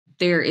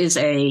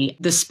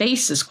the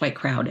space is quite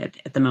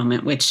crowded at the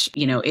moment, which,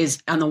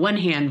 is on the one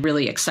hand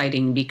really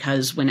exciting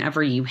because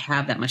whenever you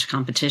have that much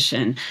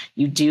competition,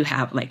 you do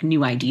have like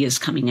new ideas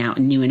coming out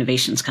and new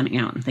innovations coming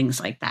out and things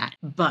like that.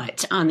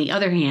 But on the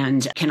other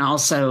hand, can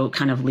also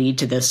kind of lead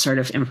to this sort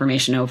of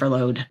information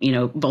overload,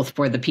 both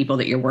for the people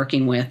that you're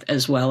working with,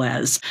 as well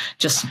as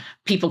just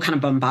people kind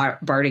of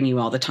bombarding you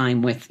all the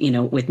time with,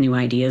 with new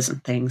ideas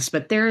and things.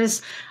 But there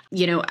is,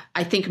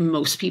 I think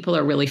most people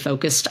are really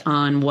focused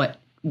on what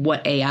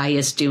AI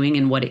is doing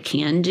and what it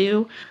can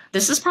do.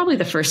 This is probably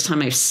the first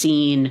time I've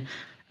seen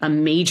a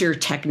major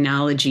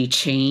technology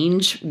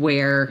change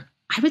where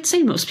I would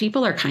say most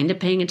people are kind of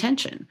paying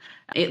attention,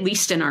 at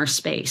least in our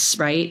space,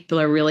 right? People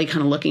are really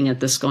kind of looking at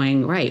this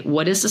going, right,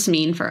 what does this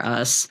mean for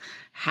us?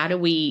 How do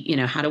we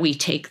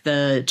take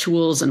the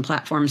tools and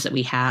platforms that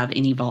we have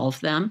and evolve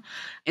them?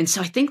 And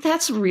so I think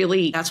that's one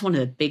of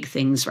the big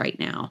things right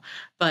now.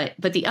 But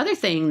the other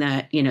thing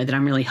that, that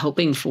I'm really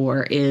hoping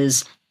for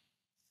is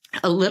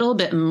a little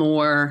bit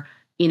more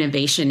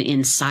innovation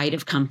inside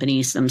of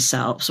companies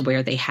themselves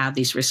where they have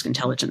these risk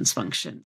intelligence functions.